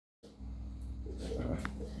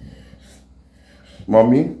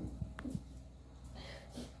Mommy?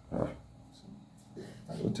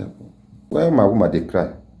 What happened? Why my woman they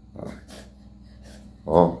cry?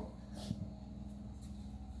 Oh.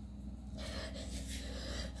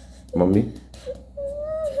 Mommy?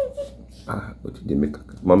 What did they make her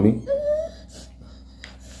cry? Mommy?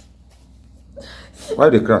 Why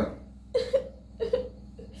they cry?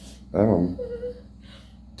 Mommy?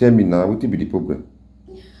 Tell me now, what will be the problem?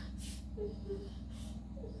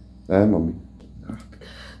 Mommy?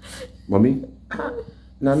 Mommy?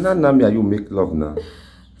 Now, me, you make love now.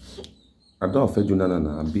 I don't offend you,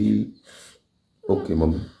 now. Be okay,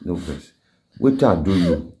 mommy. No stress. Wait, I do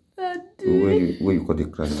you. When you call the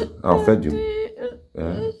cry now. I offend you.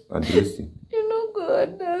 Address you. You don't go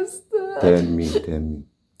understand. Tell me.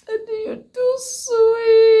 Daddy, you're too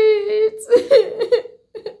sweet.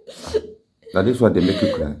 Now this is why they make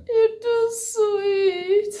you cry. You're too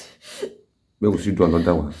sweet. Maybe we should do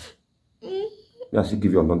another one. I should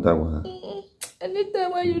give you another one.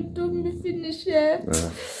 Anytime when you do me finish here,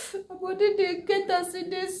 my body they get us in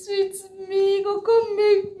the sweet me. Go come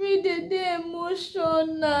make me the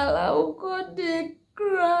emotional. I will go they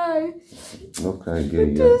cry. No cry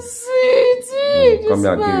again. Too sweet. Come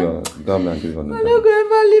here, give you another. I'm not going to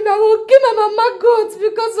ever leave. I will kill my mama goat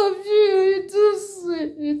because of you. You're too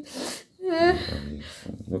sweet.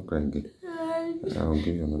 No cry again. I'll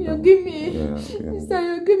give you another. You give me. Yeah,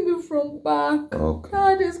 You give me from back. Okay.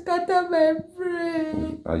 How they scatter my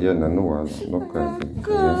brain. Yeah, no one. No cry again.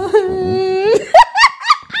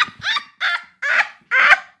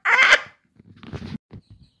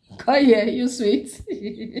 Oh yeah, you sweet.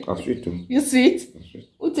 I'm sweet too. You sweet? I'm sweet.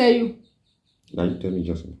 Who tell you? Now you tell me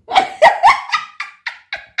just.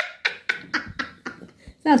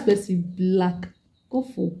 That's person black. God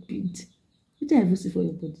forbid. You don't ever see for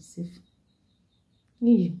your body safe.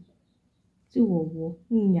 You. See what?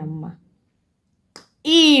 Nyama.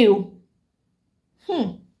 Ew.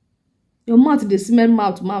 Your mouth they smell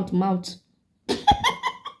mouth.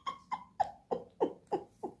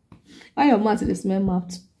 Why your mouth they smell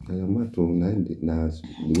mouth? Your mouth the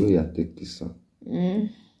way you take this on.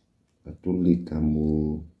 I do lick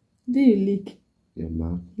Do you lick? Your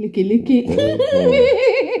mouth. Licky.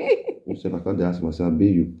 So I can't ask myself, be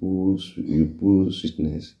you put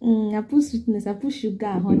sweetness. I put sweetness, I put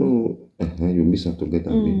sugar, honey. No, you miss her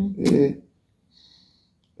together.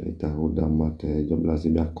 It hold that matter. Just like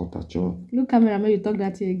me, I cut a chop. Look, camera, may you talk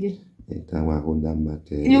that here again. It hold that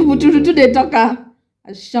matter. You put to the talker.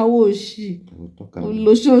 I shower she.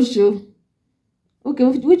 Show. Okay,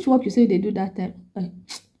 which work you say they do that time?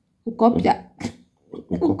 Ukopia.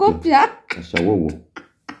 I shower.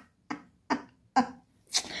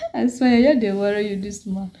 I swear, you they worry you this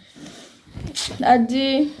man.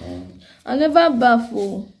 Daddy, I never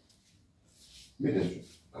baffle.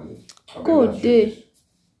 Cold day.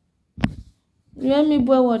 You want me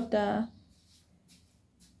boil water?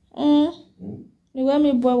 You want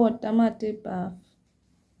me boil water? Ma take bath.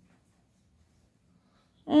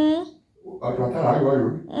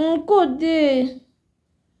 Cold day.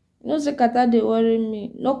 You know say kata they worry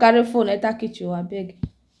me. No carry phone, I take it you, I beg.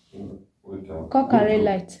 Call carry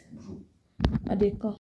light. I dey call.